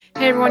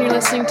Hey everyone, you're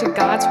listening to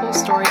God's Whole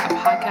Story, a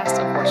podcast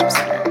of Worship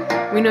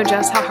Center. We know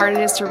just how hard it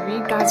is to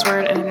read God's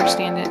Word and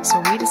understand it, so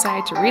we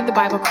decided to read the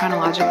Bible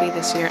chronologically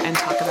this year and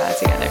talk about it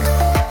together.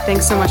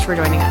 Thanks so much for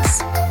joining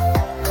us.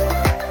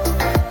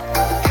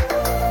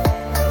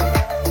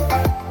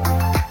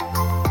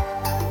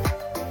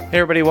 Hey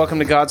everybody, welcome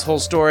to God's Whole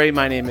Story.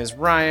 My name is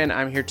Ryan.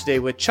 I'm here today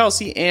with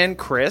Chelsea and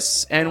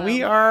Chris, and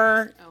we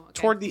are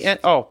toward the end.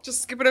 Oh,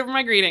 Just skip it over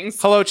my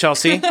greetings. hello,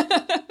 Chelsea.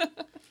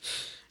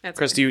 That's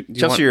Chris, okay. do you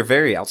Chelsea, want... you're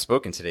very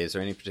outspoken today. Is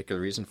there any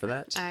particular reason for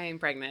that? I'm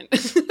pregnant.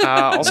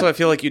 Also, I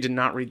feel like you did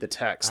not read the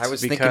text. I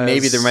was because thinking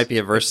maybe there might be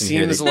a verse in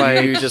here seems that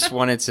like- you just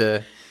wanted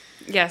to...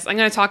 Yes, I'm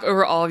going to talk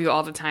over all of you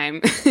all the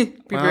time. Be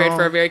prepared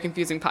for a very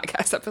confusing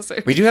podcast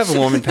episode. We do have a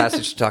woman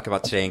passage to talk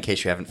about today in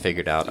case you haven't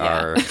figured out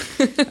our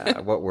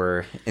what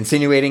we're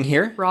insinuating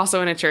here. We're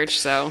also in a church,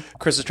 so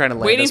Chris is trying to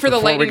land waiting us for the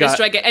before we lightning to got-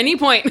 strike at any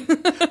point.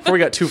 before we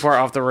got too far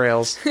off the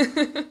rails.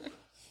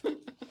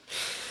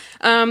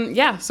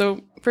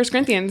 So 1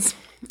 Corinthians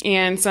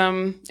and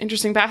some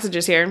interesting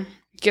passages here.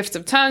 Gifts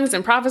of tongues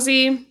and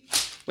prophecy,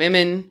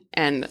 women,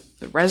 and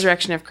the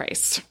resurrection of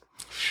Christ.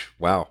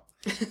 Wow.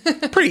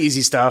 Pretty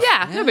easy stuff.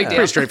 Yeah, no big deal.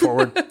 Pretty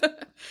straightforward.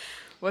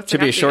 What's Should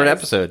be a after short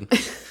this? episode.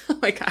 Oh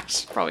my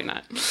gosh, probably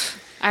not.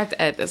 I have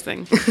to edit this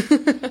thing.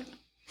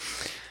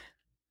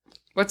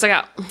 What's I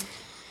got?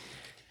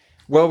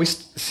 Well, we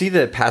see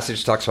the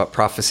passage talks about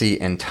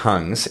prophecy and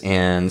tongues,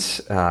 and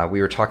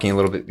we were talking a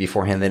little bit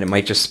beforehand that it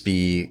might just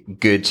be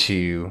good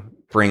to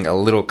bring a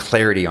little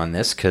clarity on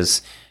this,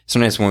 because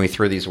sometimes when we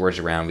throw these words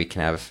around, we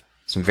can have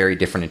some very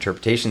different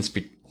interpretations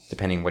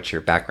depending what your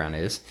background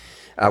is.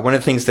 One of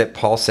the things that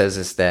Paul says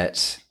is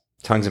that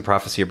tongues and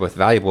prophecy are both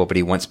valuable, but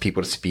he wants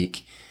people to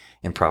speak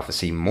in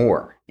prophecy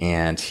more,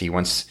 and he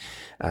wants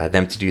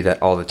them to do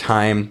that all the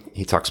time.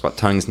 He talks about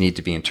tongues need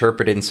to be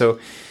interpreted, and so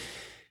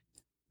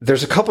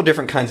there's a couple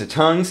different kinds of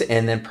tongues,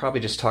 and then probably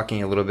just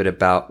talking a little bit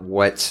about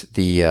what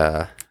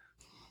the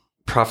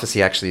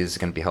prophecy actually is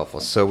going to be helpful.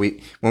 So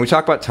when we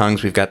talk about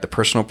tongues, we've got the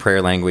personal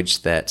prayer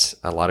language that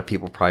a lot of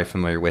people are probably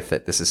familiar with,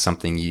 that this is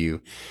something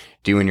you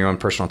do in your own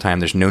personal time.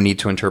 There's no need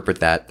to interpret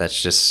that.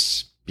 That's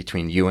just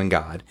between you and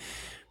God.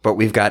 But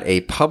we've got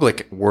a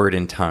public word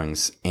in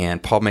tongues,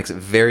 and Paul makes it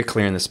very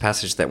clear in this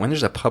passage that when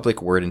there's a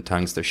public word in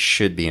tongues, there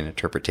should be an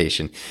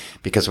interpretation,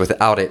 because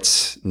without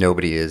it,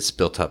 nobody is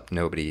built up,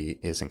 nobody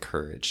is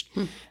encouraged.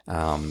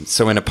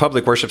 So in a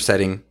public worship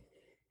setting,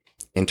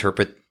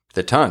 interpret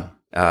the tongue,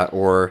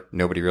 or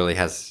nobody really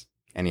has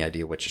any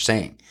idea what you're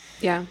saying.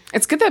 Yeah,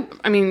 it's good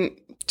that,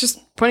 just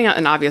pointing out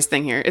an obvious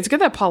thing here. It's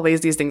good that Paul lays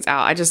these things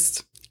out. I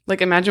just,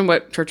 imagine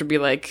what church would be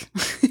like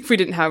if we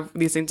didn't have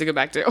these things to go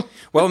back to.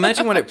 Well,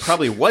 imagine what it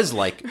probably was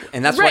like,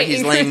 and that's why Right.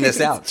 he's laying this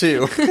out,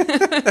 too.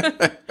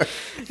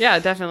 Yeah,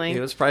 definitely. It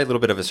was probably a little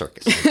bit of a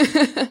circus.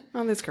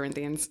 Oh, those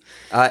Corinthians.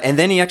 And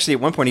then he actually, at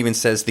one point, even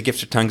says the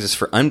gift of tongues is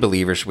for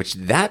unbelievers, which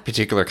that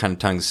particular kind of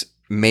tongues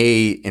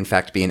may, in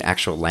fact, be an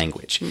actual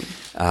language,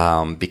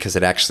 because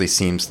it actually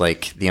seems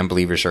like the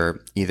unbelievers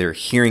are either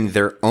hearing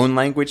their own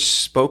language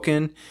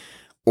spoken,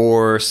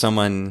 or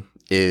someone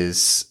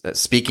is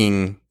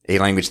speaking a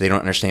language they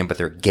don't understand, but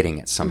they're getting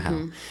it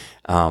somehow.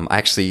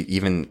 I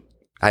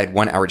had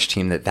one outreach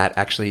team that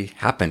actually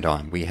happened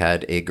on. We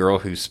had a girl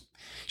who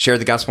shared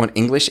the gospel in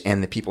English,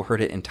 and the people heard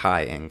it in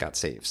Thai and got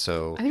saved.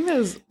 So I think that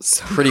was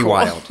so pretty cool.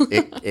 wild.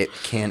 It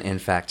can, in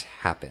fact,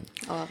 happen.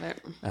 I love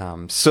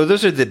it. So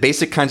those are the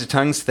basic kinds of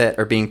tongues that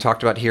are being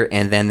talked about here.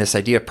 And then this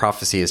idea of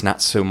prophecy is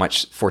not so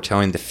much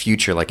foretelling the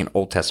future like an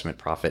Old Testament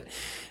prophet.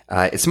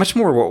 It's much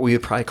more what we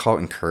would probably call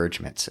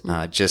encouragement.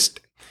 Just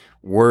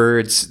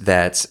words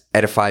that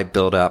edify,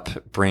 build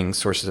up, bring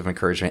sources of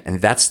encouragement.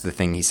 And that's the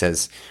thing he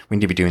says, we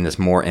need to be doing this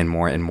more and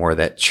more and more,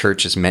 that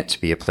church is meant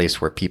to be a place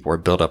where people are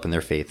built up in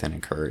their faith and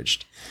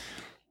encouraged.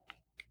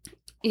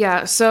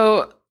 Yeah.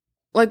 So,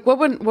 what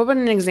would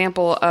an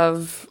example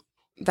of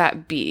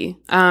that be?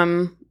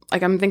 I'm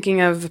thinking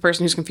of the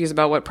person who's confused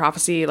about what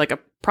prophecy, like a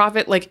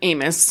prophet like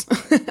Amos,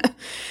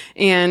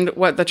 and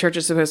what the church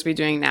is supposed to be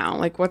doing now.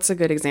 What's a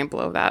good example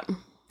of that?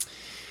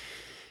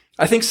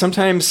 I think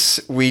sometimes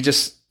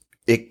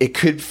it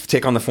could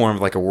take on the form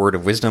of like a word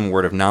of wisdom,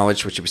 word of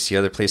knowledge, which we see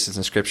other places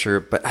in scripture.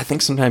 But I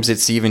think sometimes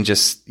it's even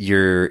just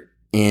you're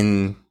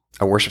in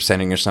a worship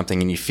setting or something,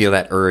 and you feel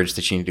that urge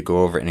that you need to go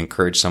over and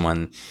encourage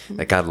someone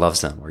that God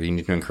loves them, or you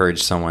need to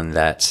encourage someone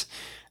that,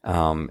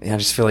 I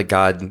just feel like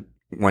God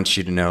wants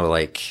you to know,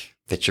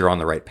 that you're on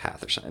the right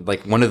path or something,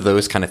 like one of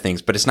those kind of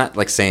things. But it's not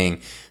like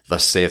saying,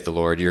 thus saith the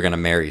Lord, you're going to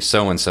marry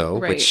so-and-so,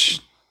 Right.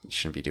 which you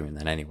shouldn't be doing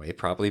that anyway,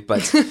 probably.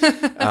 But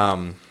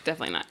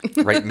Definitely not.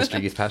 right, Mr.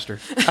 Youth Pastor?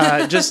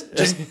 Just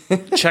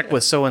check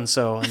with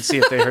so-and-so and see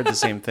if they heard the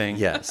same thing.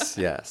 Yes,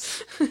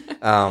 yes.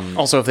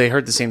 Also, if they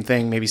heard the same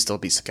thing, maybe still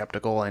be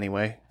skeptical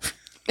anyway.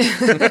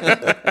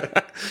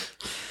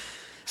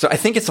 So I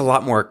think it's a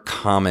lot more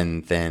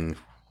common than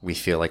we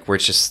feel like. We're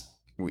just,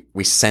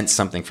 we sense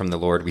something from the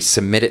Lord, we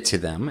submit it to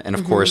them, and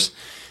of course,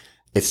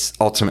 it's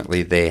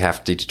ultimately they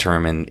have to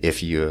determine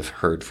if you have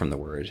heard from the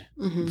word,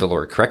 the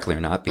Lord correctly or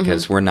not,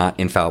 because we're not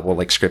infallible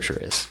like Scripture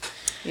is.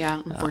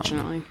 Yeah,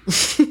 unfortunately.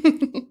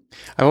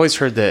 I've always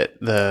heard that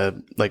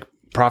the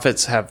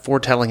prophets have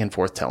foretelling and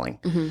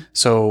forthtelling.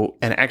 So,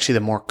 and actually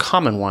the more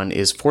common one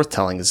is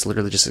forthtelling is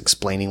literally just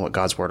explaining what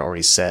God's word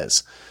already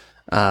says.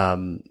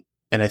 And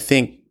I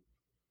think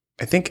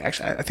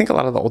a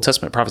lot of the Old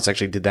Testament prophets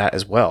actually did that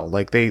as well.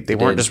 Like they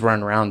weren't just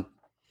running around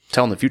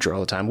telling the future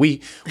all the time.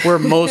 We're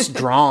most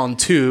drawn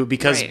to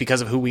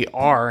because of who we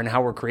are and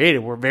how we're created.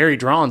 We're very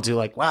drawn to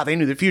like, wow, they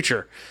knew the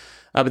future.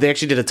 But they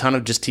actually did a ton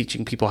of just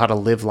teaching people how to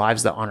live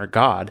lives that honor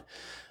God.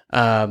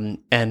 And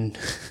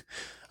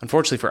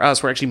unfortunately for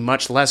us, we're actually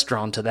much less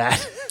drawn to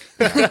that.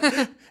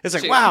 It's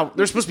like, wow,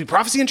 there's supposed to be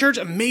prophecy in church?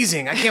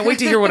 Amazing. I can't wait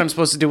to hear what I'm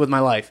supposed to do with my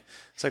life.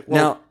 It's like,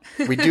 well.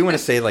 Now, we do want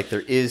to say like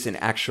there is an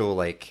actual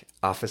like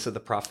office of the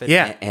prophet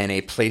and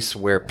a place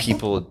where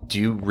people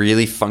do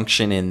really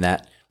function in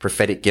that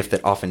prophetic gift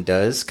that often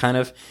does kind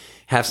of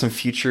have some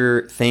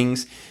future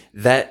things.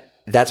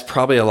 That's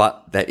probably a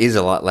lot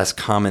less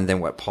common than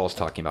what Paul's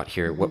talking about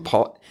here. What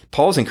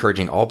Paul's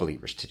encouraging all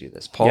believers to do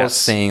this. Paul's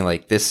saying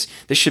like this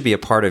should be a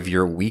part of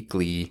your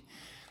weekly,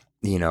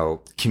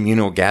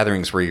 communal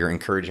gatherings where you're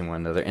encouraging one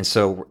another. And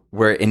so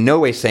we're in no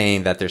way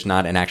saying that there's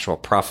not an actual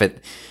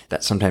prophet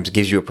that sometimes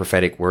gives you a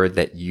prophetic word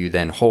that you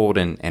then hold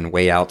and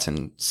weigh out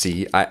and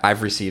see.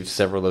 I've received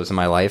several of those in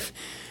my life.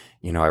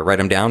 I write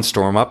them down,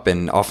 store them up,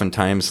 and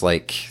oftentimes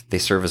like they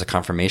serve as a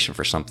confirmation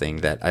for something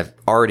that I've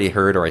already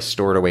heard, or I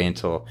store it away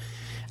until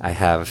I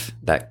have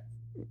that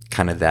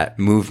kind of that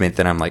movement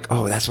that I'm like,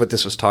 oh, that's what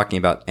this was talking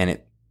about.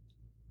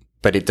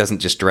 But it doesn't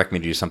just direct me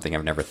to do something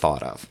I've never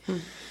thought of.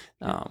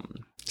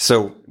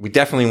 So we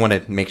definitely want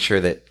to make sure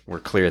that we're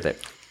clear that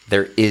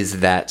there is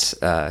that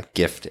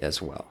gift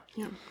as well.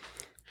 Yeah.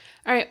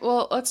 All right.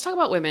 Well, let's talk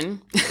about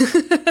women.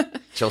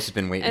 Chelsea's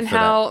been waiting and for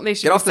how that. They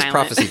should get off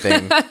silent. This prophecy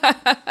thing.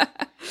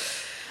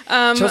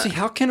 Chelsea,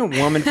 how can a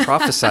woman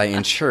prophesy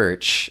in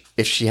church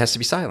if she has to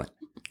be silent?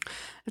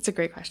 That's a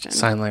great question.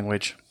 Sign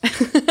language.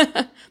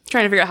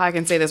 Trying to figure out how I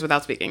can say this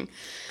without speaking.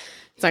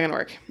 It's not going to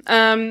work.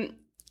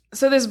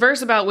 So this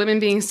verse about women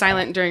being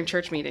silent during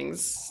church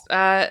meetings,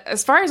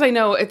 as far as I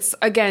know, it's,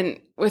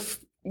 again, with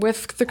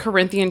the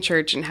Corinthian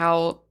church and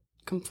how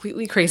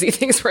completely crazy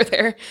things were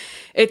there,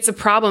 it's a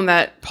problem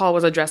that Paul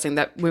was addressing,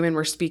 that women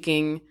were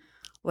speaking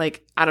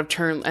like out of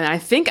turn. And I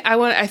think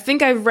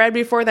I've read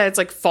before that it's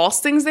like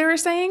false things they were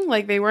saying,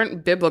 like they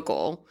weren't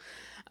biblical.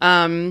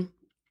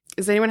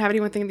 Does anyone have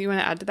anything that you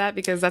want to add to that?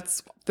 Because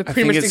that's the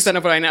pretty much the extent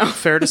of what I know.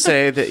 Fair to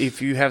say that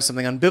if you have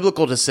something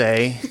unbiblical to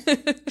say,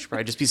 you should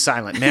probably just be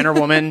silent. Man or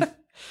woman,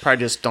 probably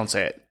just don't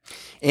say it.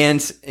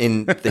 And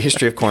in the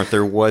history of Corinth,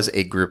 there was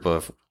a group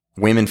of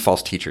women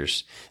false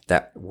teachers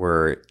that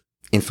were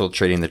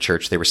infiltrating the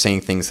church. They were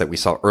saying things that we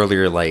saw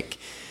earlier, like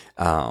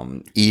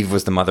Eve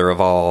was the mother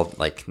of all,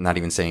 like not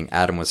even saying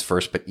Adam was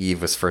first, but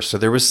Eve was first. So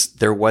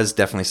there was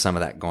definitely some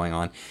of that going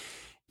on.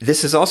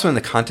 This is also in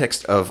the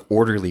context of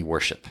orderly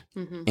worship.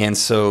 Mm-hmm. And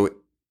so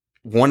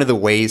one of the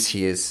ways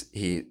he's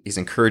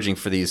encouraging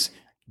for these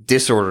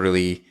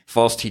disorderly,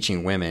 false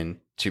teaching women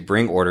to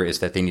bring order is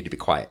that they need to be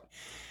quiet.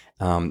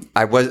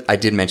 I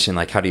did mention,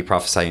 like, how do you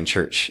prophesy in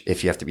church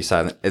if you have to be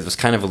silent? It was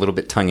kind of a little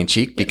bit tongue in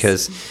cheek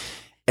because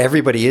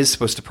everybody is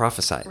supposed to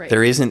prophesy. Right.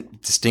 There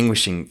isn't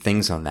distinguishing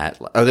things on that.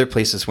 Other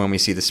places when we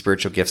see the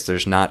spiritual gifts,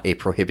 there's not a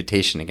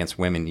prohibition against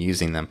women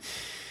using them.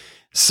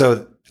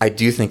 So I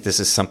do think this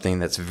is something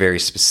that's very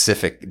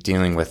specific,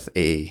 dealing with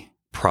a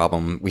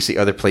problem. We see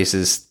other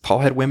places, Paul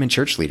had women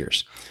church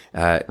leaders.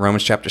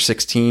 Romans chapter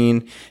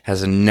 16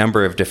 has a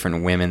number of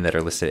different women that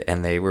are listed,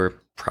 and they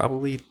were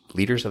probably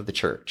leaders of the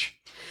church.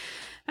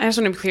 I just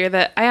want to be clear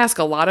that I ask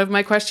a lot of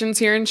my questions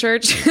here in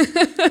church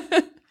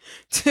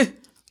to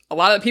a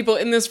lot of people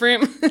in this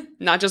room,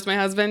 not just my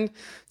husband.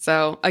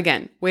 So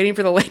again, waiting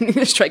for the lightning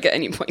to strike at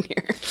any point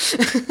here.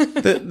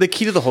 The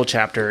key to the whole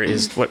chapter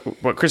is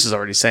what Chris is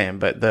already saying,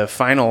 but the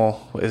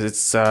final is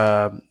it's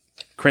 1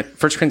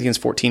 Corinthians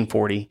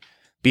 14:40.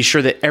 Be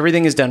sure that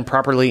everything is done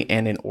properly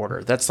and in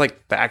order. That's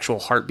like the actual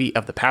heartbeat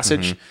of the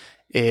passage,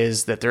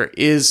 is that there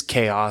is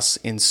chaos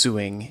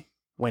ensuing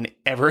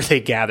whenever they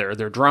gather.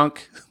 They're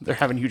drunk, they're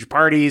having huge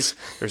parties,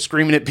 they're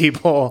screaming at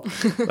people.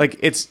 Like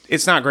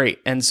it's not great.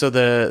 And so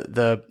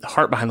the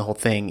heart behind the whole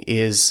thing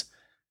is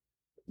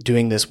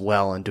doing this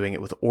well and doing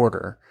it with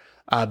order,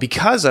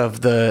 because of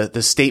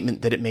the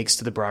statement that it makes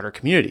to the broader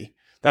community.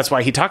 That's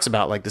why he talks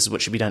about, like, this is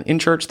what should be done in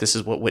church. This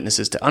is what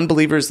witnesses to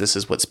unbelievers. This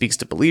is what speaks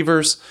to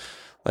believers.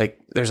 Like,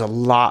 there's a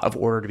lot of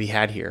order to be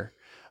had here.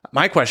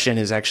 My question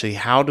is actually,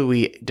 how do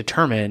we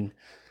determine,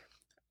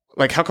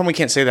 like, how come we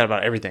can't say that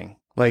about everything?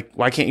 Like,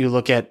 why can't you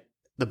look at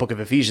the book of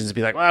Ephesians and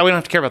be like, well, we don't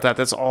have to care about that.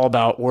 That's all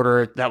about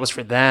order. That was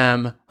for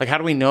them. Like, how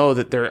do we know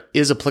that there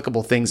is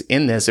applicable things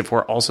in this if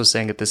we're also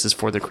saying that this is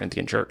for the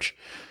Corinthian church?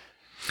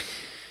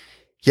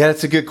 Yeah,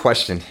 that's a good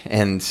question.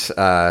 And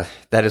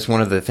that is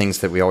one of the things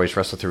that we always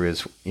wrestle through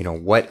is,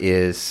 what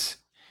is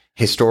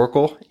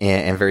historical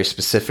and very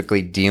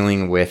specifically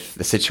dealing with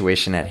the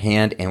situation at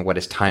hand, and what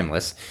is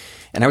timeless.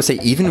 And I would say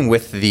even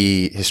with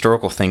the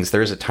historical things,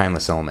 there is a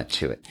timeless element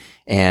to it.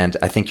 And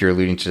I think you're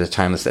alluding to the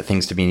timeless, that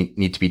things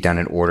need to be done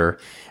in order.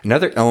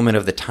 Another element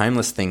of the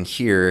timeless thing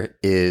here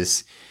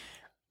is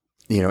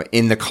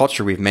in the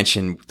culture, we've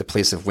mentioned the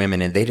place of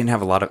women, and they didn't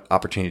have a lot of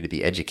opportunity to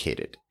be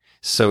educated.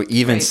 So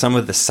even Right. some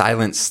of the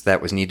silence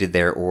that was needed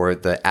there, or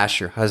the ask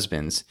your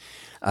husbands,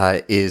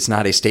 is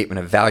not a statement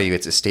of value.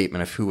 It's a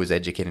statement of who was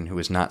educated and who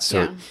was not.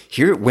 So Yeah.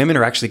 here, women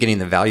are actually getting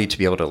the value to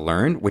be able to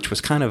learn, which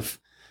was kind of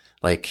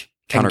like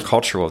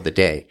countercultural of the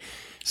day.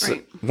 So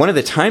Right. one of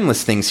the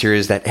timeless things here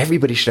is that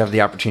everybody should have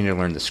the opportunity to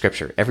learn the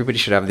scripture. Everybody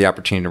should have the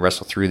opportunity to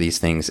wrestle through these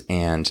things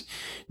and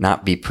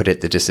not be put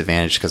at the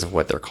disadvantage because of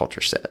what their culture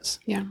says.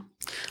 Yeah.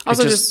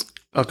 Also,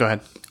 Oh, go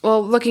ahead.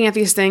 well, looking at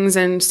these things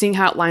and seeing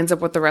how it lines up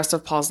with the rest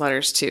of Paul's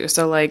letters too.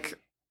 So like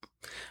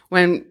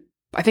when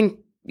I think,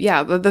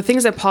 yeah, the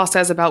things that Paul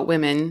says about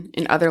women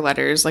in other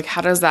letters, like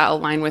how does that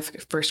align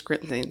with First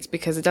Corinthians?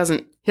 Because he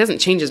doesn't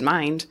change his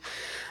mind.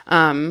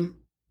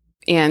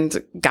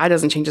 And God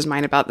doesn't change his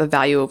mind about the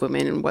value of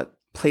women and what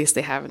place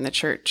they have in the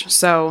church.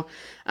 So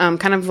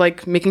kind of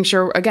like making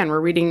sure, again, we're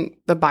reading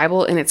the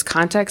Bible in its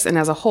context and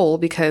as a whole,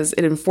 because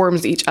it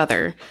informs each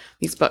other,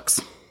 these books.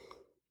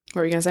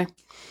 What were you going to say?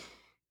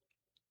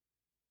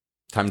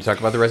 Time to talk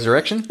about the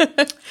resurrection.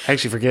 I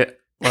actually forget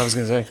what I was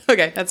going to say.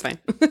 Okay, that's fine.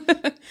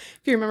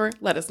 If you remember,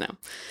 let us know.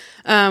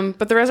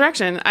 But the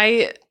resurrection,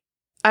 I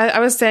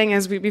was saying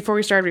before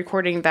we started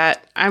recording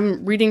that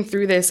I'm reading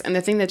through this, and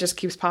the thing that just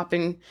keeps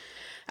popping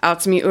out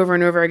to me over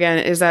and over again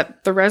is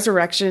that the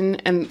resurrection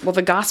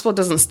the gospel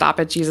doesn't stop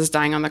at Jesus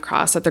dying on the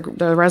cross. That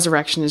the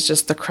resurrection is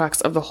just the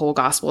crux of the whole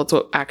gospel. It's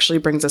what actually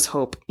brings us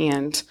hope.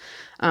 And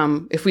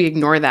if we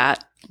ignore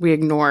that, we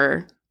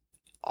ignore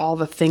all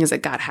the things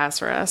that God has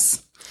for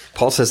us.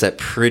 Paul says that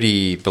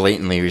pretty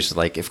blatantly. He's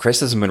like, if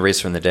Christ hasn't been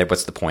raised from the dead,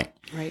 what's the point?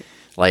 Right.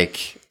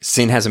 Like,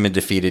 sin hasn't been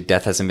defeated,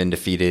 death hasn't been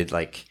defeated.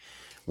 Like,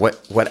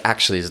 what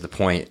actually is the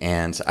point?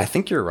 And I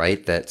think you're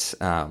right that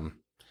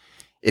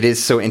it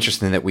is so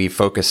interesting that we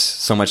focus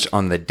so much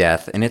on the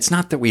death. And it's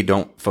not that we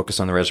don't focus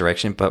on the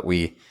resurrection, but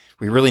we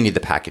really need the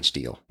package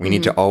deal. We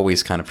need to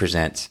always kind of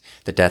present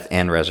the death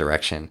and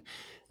resurrection.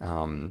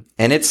 And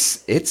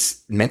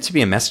it's meant to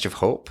be a message of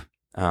hope.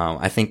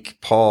 I think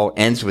Paul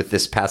ends with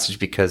this passage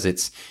because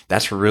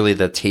that's really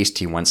the taste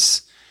he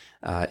wants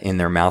in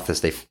their mouth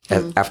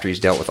after he's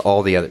dealt with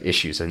all the other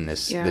issues in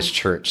this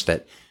church,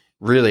 that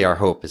really our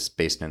hope is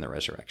based in the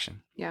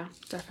resurrection. Yeah,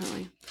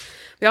 definitely.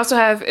 We also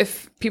have,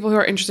 if people who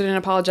are interested in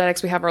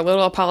apologetics, we have our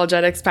little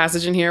apologetics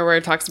passage in here where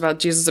it talks about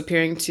Jesus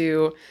appearing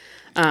to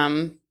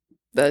the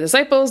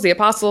disciples, the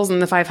apostles,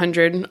 and the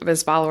 500 of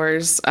his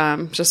followers.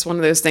 Just one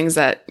of those things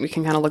that we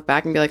can kind of look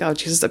back and be like, oh,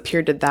 Jesus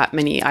appeared to that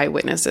many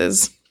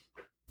eyewitnesses.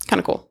 Kind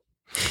of cool.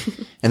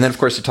 And then, of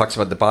course, it talks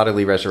about the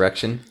bodily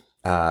resurrection.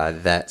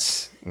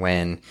 That's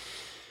when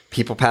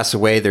people pass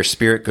away, their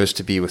spirit goes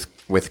to be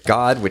with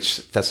God,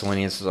 which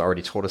Thessalonians has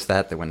already told us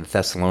that when the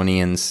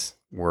Thessalonians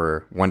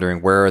were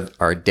wondering where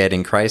are dead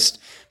in Christ,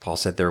 Paul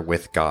said they're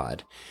with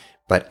God.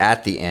 But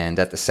at the end,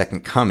 at the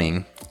second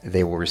coming,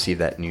 they will receive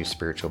that new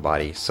spiritual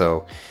body.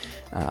 So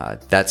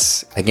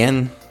that's,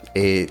 again,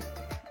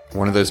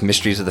 one of those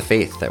mysteries of the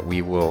faith that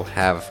we will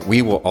have.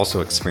 We will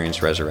also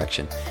experience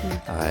resurrection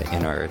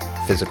in our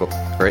physical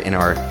or in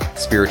our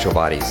spiritual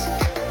bodies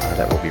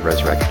that will be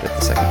resurrected at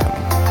the second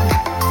coming.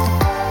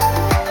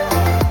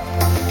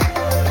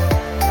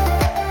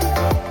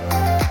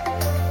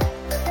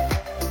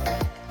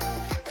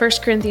 1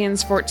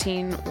 Corinthians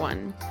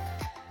 14:1.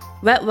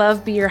 Let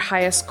love be your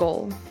highest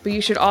goal, but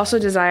you should also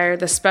desire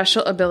the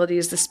special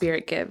abilities the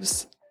Spirit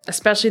gives,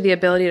 especially the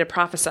ability to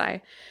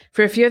prophesy.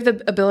 For if you have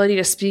the ability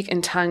to speak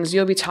in tongues,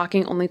 you'll be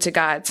talking only to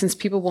God, since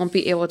people won't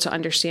be able to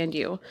understand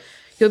you.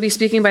 You'll be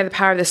speaking by the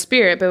power of the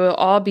Spirit, but it will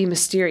all be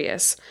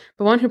mysterious.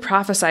 But one who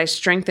prophesies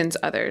strengthens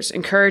others,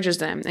 encourages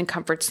them, and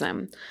comforts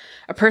them.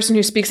 A person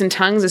who speaks in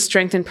tongues is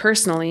strengthened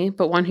personally,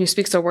 but one who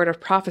speaks a word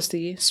of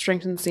prophecy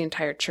strengthens the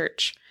entire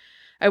church.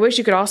 I wish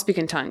you could all speak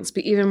in tongues,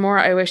 but even more,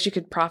 I wish you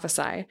could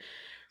prophesy.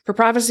 For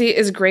prophecy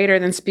is greater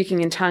than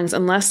speaking in tongues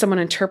unless someone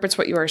interprets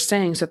what you are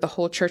saying so that the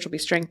whole church will be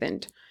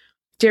strengthened.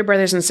 Dear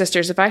brothers and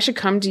sisters, if I should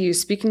come to you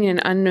speaking in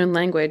an unknown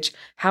language,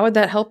 how would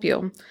that help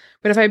you?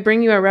 But if I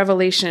bring you a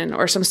revelation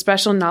or some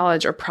special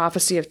knowledge or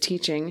prophecy of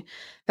teaching,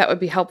 that would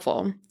be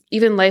helpful.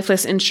 Even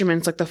lifeless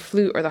instruments like the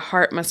flute or the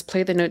harp must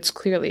play the notes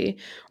clearly,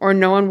 or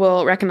no one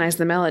will recognize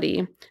the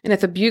melody. And if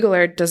the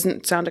bugler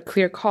doesn't sound a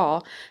clear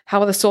call, how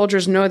will the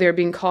soldiers know they are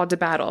being called to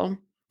battle?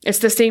 It's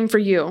the same for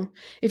you.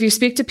 If you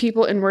speak to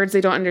people in words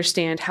they don't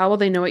understand, how will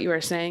they know what you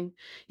are saying?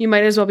 You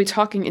might as well be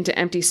talking into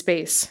empty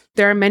space.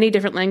 There are many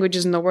different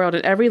languages in the world,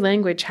 and every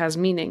language has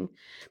meaning.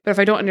 But if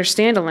I don't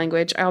understand a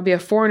language, I will be a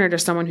foreigner to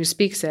someone who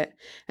speaks it,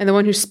 and the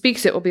one who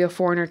speaks it will be a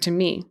foreigner to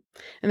me.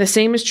 And the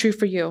same is true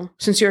for you,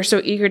 since you are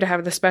so eager to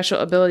have the special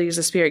abilities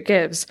the Spirit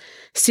gives.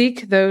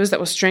 Seek those that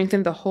will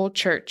strengthen the whole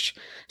church.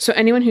 So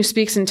anyone who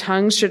speaks in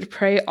tongues should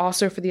pray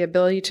also for the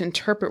ability to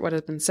interpret what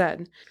has been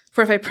said.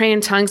 For if I pray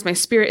in tongues, my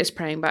spirit is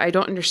praying, but I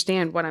don't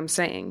understand what I'm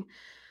saying.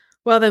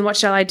 Well, then what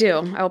shall I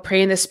do? I will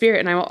pray in the Spirit,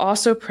 and I will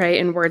also pray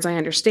in words I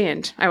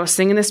understand. I will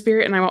sing in the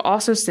Spirit, and I will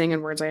also sing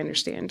in words I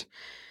understand.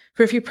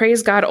 For if you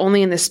praise God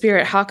only in the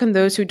Spirit, how can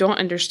those who don't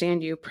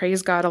understand you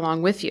praise God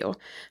along with you?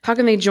 How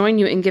can they join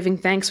you in giving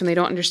thanks when they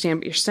don't understand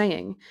what you're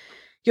saying?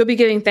 You'll be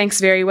giving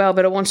thanks very well,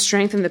 but it won't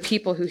strengthen the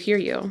people who hear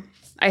you.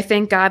 I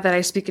thank God that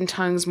I speak in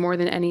tongues more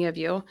than any of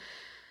you.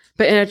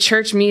 But in a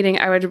church meeting,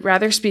 I would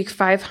rather speak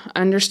 5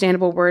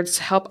 understandable words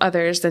to help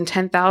others than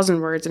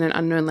 10,000 words in an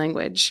unknown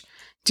language.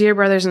 Dear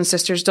brothers and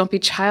sisters, don't be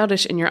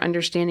childish in your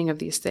understanding of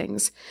these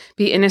things.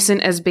 Be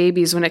innocent as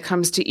babies when it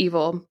comes to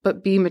evil,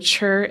 but be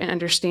mature in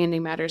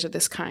understanding matters of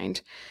this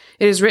kind.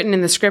 It is written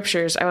in the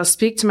scriptures, I will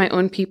speak to my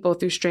own people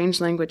through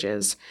strange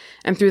languages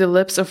and through the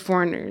lips of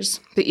foreigners,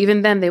 but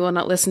even then they will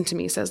not listen to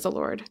me, says the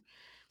Lord.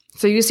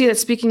 So you see that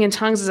speaking in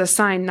tongues is a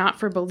sign not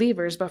for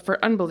believers, but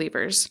for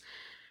unbelievers.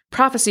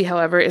 Prophecy,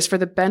 however, is for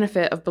the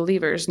benefit of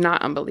believers,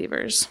 not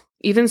unbelievers.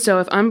 Even so,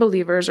 if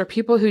unbelievers or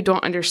people who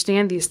don't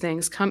understand these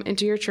things come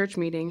into your church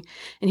meeting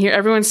and hear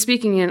everyone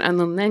speaking in an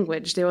unknown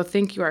language, they will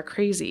think you are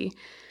crazy.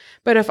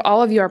 But if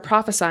all of you are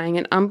prophesying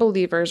and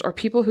unbelievers or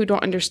people who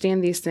don't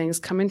understand these things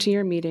come into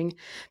your meeting,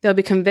 they'll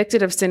be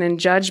convicted of sin and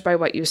judged by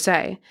what you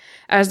say.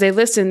 As they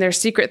listen, their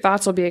secret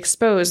thoughts will be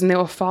exposed and they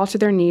will fall to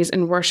their knees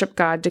and worship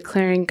God,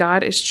 declaring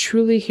God is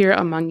truly here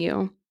among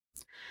you.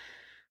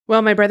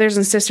 Well, my brothers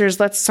and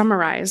sisters, let's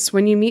summarize.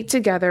 When you meet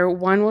together,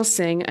 one will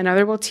sing,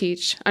 another will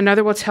teach,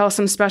 another will tell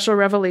some special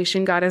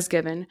revelation God has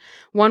given,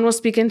 one will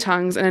speak in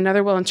tongues, and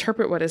another will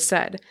interpret what is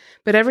said.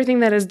 But everything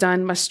that is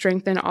done must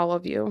strengthen all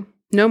of you.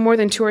 No more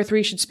than 2 or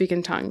 3 should speak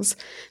in tongues.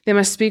 They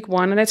must speak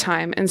one at a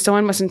time, and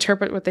someone must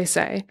interpret what they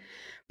say.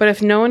 But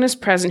if no one is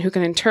present who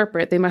can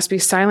interpret, they must be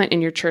silent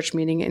in your church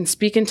meeting and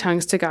speak in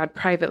tongues to God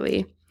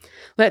privately.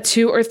 Let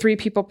 2 or 3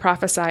 people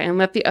prophesy and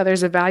let the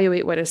others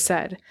evaluate what is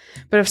said.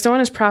 But if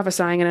someone is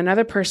prophesying and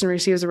another person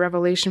receives a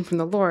revelation from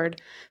the Lord,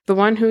 the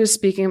one who is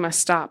speaking must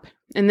stop.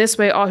 In this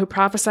way, all who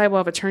prophesy will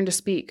have a turn to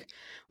speak,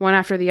 one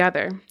after the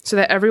other, so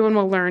that everyone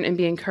will learn and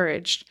be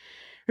encouraged.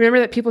 Remember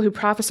that people who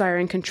prophesy are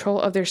in control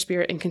of their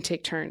spirit and can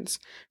take turns.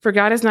 For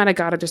God is not a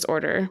God of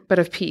disorder, but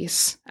of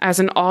peace, as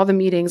in all the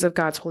meetings of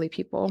God's holy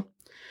people.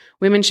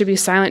 Women should be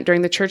silent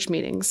during the church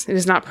meetings. It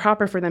is not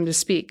proper for them to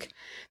speak.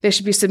 They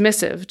should be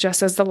submissive,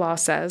 just as the law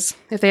says.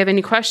 If they have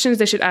any questions,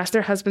 they should ask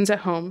their husbands at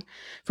home,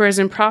 for it is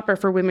improper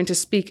for women to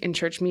speak in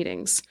church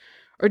meetings.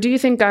 Or do you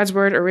think God's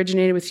word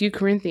originated with you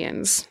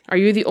Corinthians? Are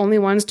you the only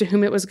ones to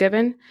whom it was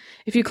given?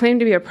 If you claim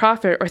to be a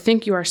prophet or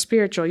think you are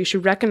spiritual, you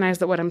should recognize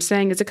that what I'm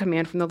saying is a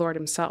command from the Lord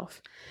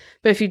himself.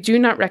 But if you do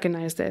not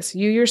recognize this,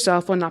 you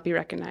yourself will not be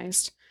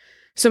recognized.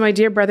 So, my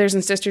dear brothers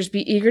and sisters,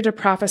 be eager to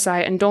prophesy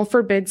and don't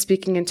forbid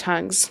speaking in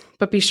tongues,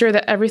 but be sure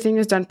that everything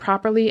is done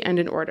properly and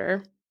in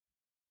order.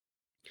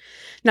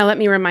 Now let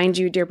me remind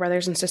you, dear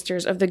brothers and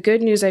sisters, of the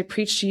good news I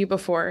preached to you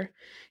before.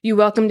 You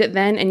welcomed it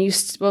then, and you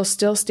will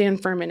still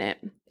stand firm in it.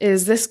 It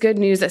is this good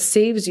news that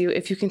saves you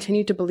if you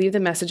continue to believe the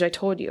message I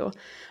told you,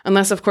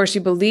 unless, of course,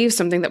 you believe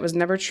something that was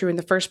never true in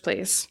the first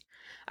place.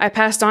 I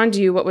passed on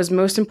to you what was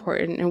most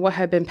important and what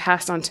had been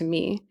passed on to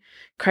me.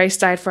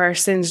 Christ died for our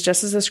sins,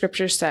 just as the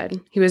scriptures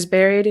said. He was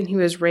buried and he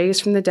was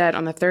raised from the dead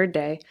on the 3rd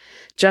day,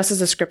 just as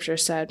the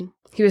scriptures said.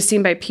 He was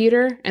seen by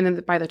Peter and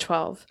then by the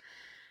 12.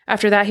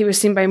 After that, he was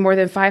seen by more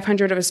than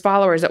 500 of his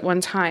followers at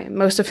one time,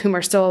 most of whom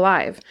are still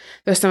alive,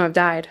 though some have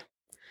died.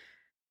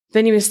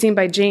 Then he was seen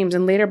by James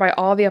and later by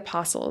all the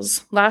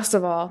apostles. Last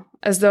of all,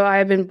 as though I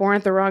had been born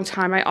at the wrong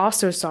time, I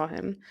also saw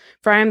him,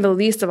 for I am the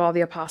least of all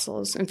the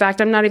apostles. In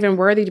fact, I'm not even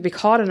worthy to be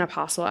called an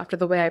apostle after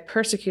the way I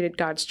persecuted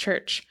God's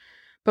church.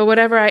 But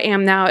whatever I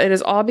am now, it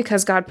is all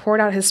because God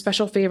poured out his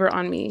special favor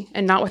on me,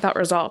 and not without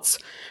results.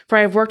 For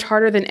I have worked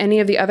harder than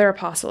any of the other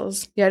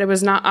apostles, yet it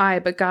was not I,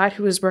 but God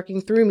who is working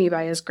through me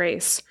by his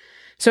grace.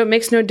 So it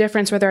makes no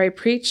difference whether I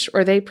preach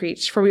or they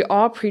preach, for we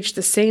all preach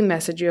the same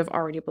message you have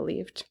already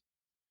believed.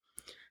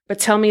 But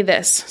tell me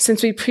this,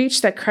 since we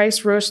preach that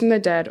Christ rose from the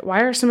dead,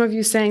 why are some of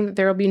you saying that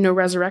there will be no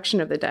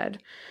resurrection of the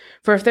dead?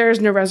 For if there is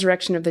no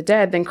resurrection of the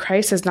dead, then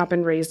Christ has not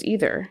been raised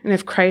either. And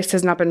if Christ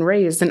has not been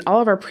raised, then all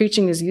of our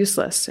preaching is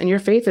useless, and your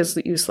faith is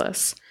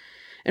useless.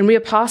 And we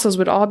apostles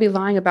would all be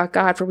lying about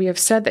God, for we have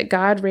said that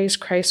God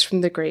raised Christ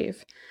from the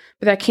grave.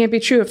 But that can't be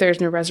true if there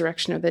is no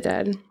resurrection of the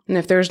dead. And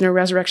if there is no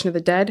resurrection of the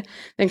dead,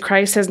 then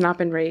Christ has not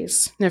been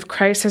raised. And if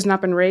Christ has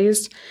not been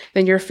raised,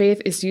 then your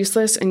faith is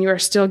useless, and you are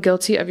still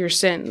guilty of your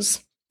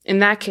sins. In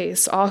that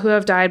case, all who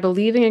have died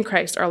believing in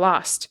Christ are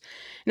lost.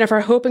 And if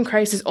our hope in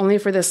Christ is only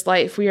for this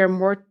life, we are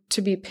more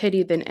to be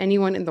pitied than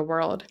anyone in the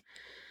world.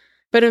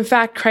 But in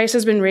fact, Christ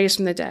has been raised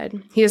from the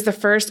dead. He is the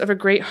first of a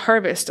great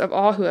harvest of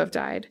all who have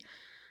died.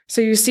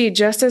 So you see,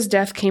 just as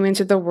death came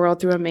into the world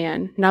through a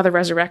man, now the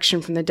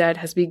resurrection from the dead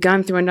has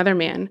begun through another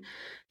man.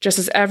 Just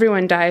as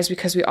everyone dies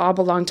because we all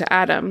belong to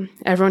Adam,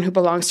 everyone who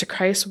belongs to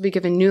Christ will be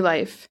given new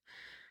life.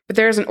 But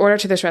there is an order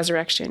to this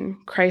resurrection.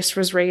 Christ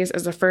was raised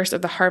as the first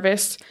of the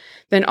harvest.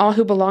 Then all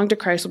who belong to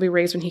Christ will be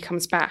raised when he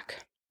comes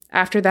back.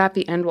 After that,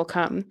 the end will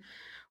come,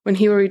 when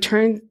he will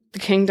return the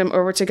kingdom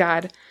over to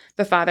God,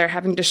 the Father,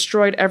 having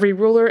destroyed every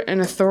ruler and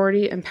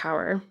authority and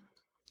power.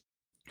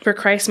 For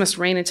Christ must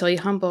reign until he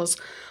humbles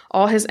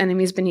all his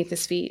enemies beneath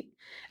his feet.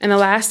 And the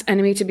last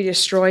enemy to be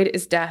destroyed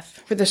is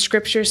death. For the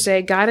scriptures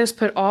say God has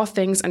put all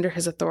things under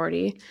his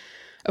authority.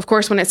 Of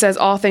course, when it says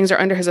all things are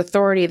under his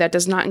authority, that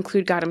does not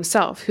include God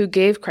himself, who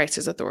gave Christ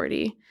his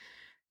authority.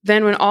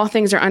 Then when all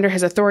things are under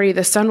his authority,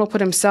 the Son will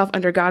put himself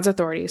under God's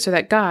authority, so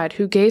that God,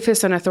 who gave his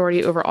Son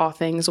authority over all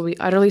things, will be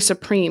utterly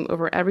supreme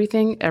over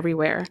everything,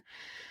 everywhere.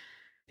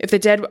 If the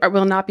dead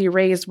will not be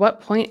raised,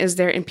 what point is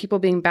there in people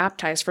being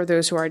baptized for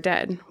those who are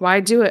dead?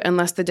 Why do it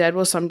unless the dead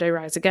will someday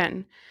rise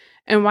again?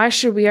 And why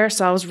should we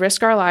ourselves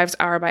risk our lives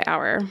hour by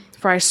hour?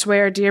 For I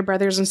swear, dear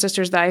brothers and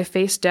sisters, that I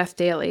face death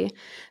daily.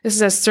 This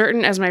is as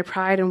certain as my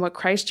pride in what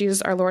Christ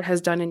Jesus our Lord has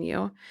done in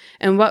you.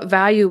 And what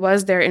value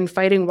was there in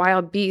fighting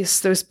wild beasts,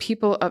 those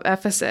people of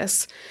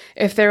Ephesus,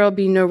 if there will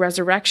be no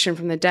resurrection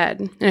from the dead?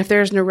 And if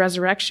there is no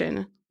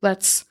resurrection,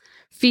 let's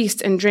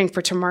feast and drink,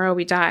 for tomorrow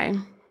we die.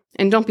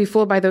 And don't be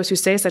fooled by those who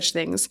say such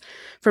things,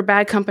 for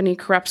bad company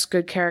corrupts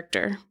good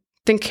character.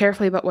 Think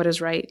carefully about what is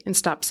right and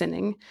stop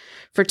sinning.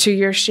 For to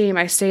your shame,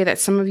 I say that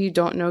some of you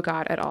don't know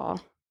God at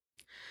all.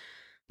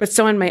 But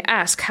someone might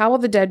ask, how will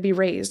the dead be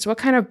raised? What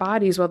kind of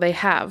bodies will they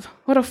have?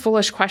 What a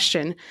foolish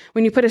question.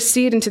 When you put a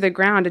seed into the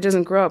ground, it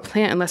doesn't grow a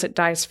plant unless it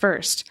dies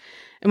first.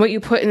 And what you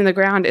put in the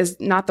ground is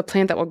not the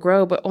plant that will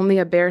grow, but only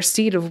a bare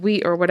seed of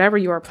wheat or whatever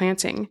you are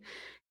planting.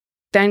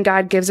 Then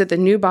God gives it the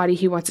new body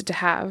he wants it to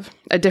have.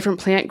 A different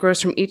plant grows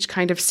from each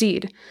kind of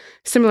seed.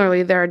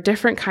 Similarly, there are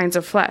different kinds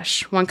of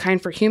flesh, one kind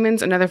for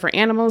humans, another for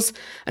animals,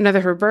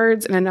 another for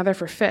birds, and another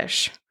for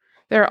fish.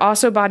 There are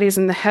also bodies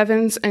in the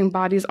heavens and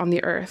bodies on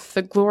the earth.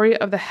 The glory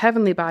of the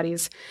heavenly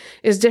bodies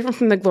is different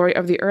from the glory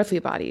of the earthly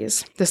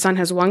bodies. The sun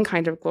has one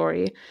kind of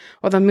glory,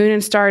 while the moon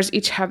and stars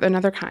each have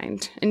another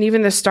kind, and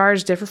even the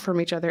stars differ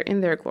from each other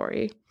in their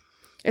glory.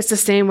 It's the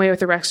same way with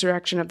the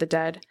resurrection of the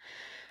dead.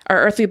 Our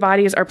earthly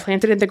bodies are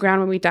planted in the ground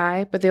when we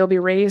die, but they will be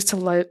raised to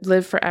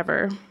live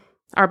forever.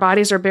 Our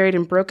bodies are buried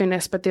in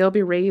brokenness, but they will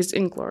be raised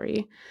in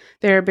glory.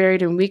 They are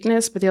buried in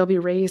weakness, but they will be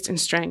raised in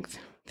strength.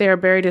 They are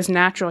buried as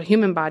natural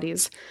human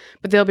bodies,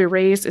 but they'll be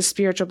raised as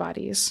spiritual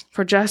bodies.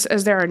 For just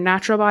as there are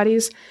natural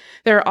bodies,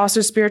 there are also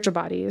spiritual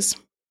bodies.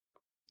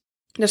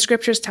 The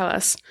scriptures tell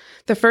us,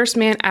 the first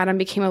man, Adam,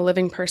 became a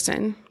living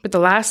person, but the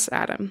last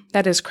Adam,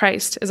 that is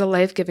Christ, is a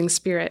life-giving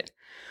spirit.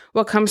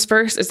 What comes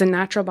first is the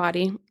natural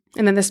body,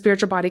 and then the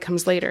spiritual body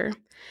comes later.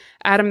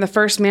 Adam, the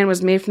first man,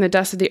 was made from the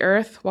dust of the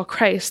earth, while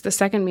Christ, the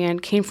second man,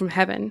 came from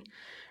heaven.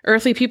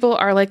 Earthly people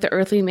are like the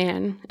earthly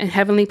man, and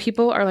heavenly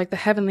people are like the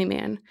heavenly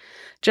man.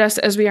 Just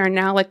as we are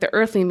now like the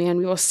earthly man,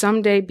 we will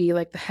someday be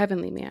like the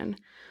heavenly man.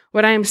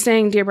 What I am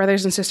saying, dear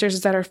brothers and sisters,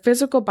 is that our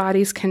physical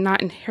bodies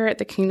cannot inherit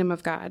the kingdom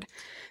of God.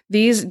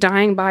 These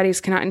dying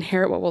bodies cannot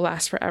inherit what will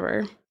last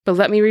forever. But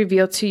let me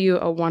reveal to you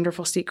a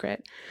wonderful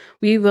secret.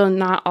 We will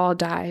not all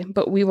die,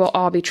 but we will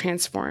all be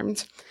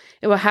transformed.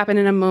 It will happen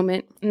in a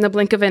moment, in the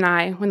blink of an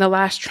eye, when the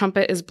last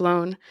trumpet is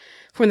blown.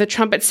 For when the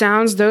trumpet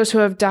sounds, those who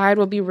have died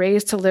will be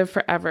raised to live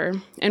forever,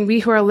 and we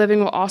who are living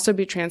will also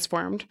be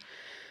transformed.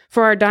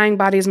 For our dying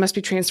bodies must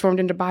be transformed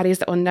into bodies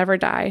that will never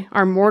die.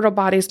 Our mortal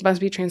bodies must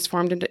be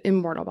transformed into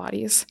immortal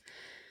bodies.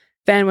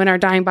 Then, when our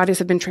dying bodies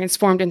have been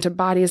transformed into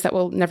bodies that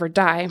will never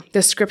die,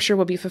 this scripture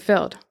will be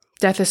fulfilled.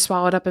 Death is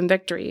swallowed up in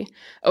victory.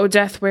 O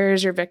death, where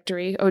is your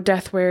victory? O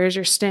death, where is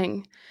your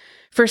sting?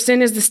 For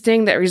sin is the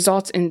sting that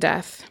results in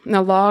death, and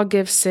the law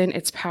gives sin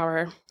its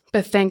power.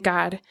 But thank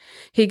God,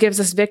 he gives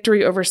us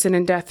victory over sin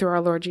and death through our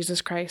Lord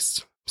Jesus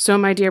Christ. So,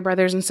 my dear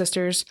brothers and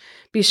sisters,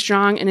 be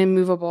strong and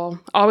immovable.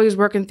 Always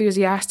work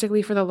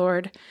enthusiastically for the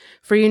Lord,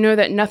 for you know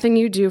that nothing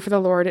you do for the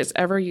Lord is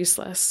ever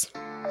useless.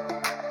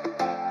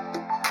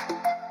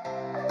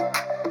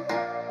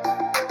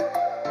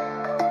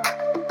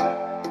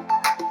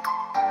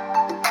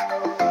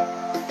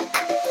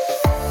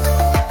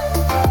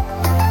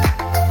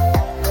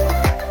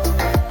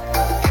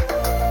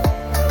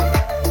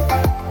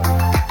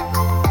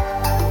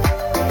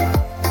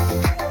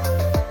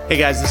 Hey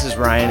guys, this is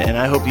Ryan, and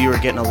I hope you are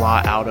getting a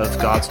lot out of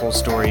God's whole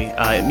story.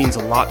 It means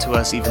a lot to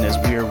us even as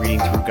we are reading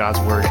through God's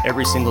Word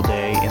every single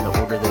day in the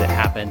order that it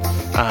happened.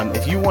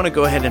 If you want to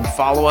go ahead and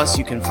follow us,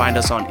 you can find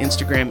us on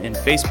Instagram and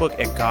Facebook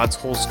at God's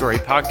Whole Story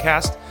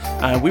Podcast.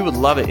 We would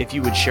love it if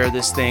you would share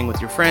this thing with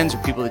your friends or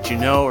people that you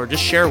know, or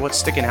just share what's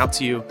sticking out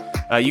to you.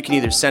 You can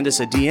either send us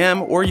a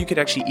DM, or you could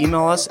actually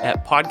email us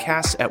at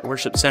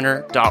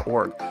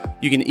podcasts@worshipcenter.org.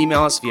 You can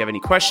email us if you have any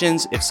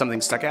questions, if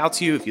something stuck out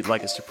to you, if you'd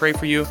like us to pray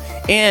for you.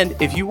 And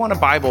if you want a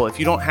Bible, if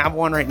you don't have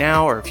one right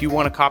now, or if you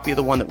want a copy of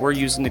the one that we're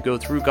using to go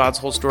through God's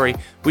whole story,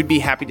 we'd be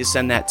happy to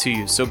send that to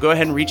you. So go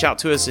ahead and reach out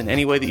to us in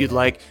any way that you'd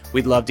like.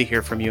 We'd love to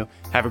hear from you.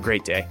 Have a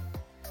great day.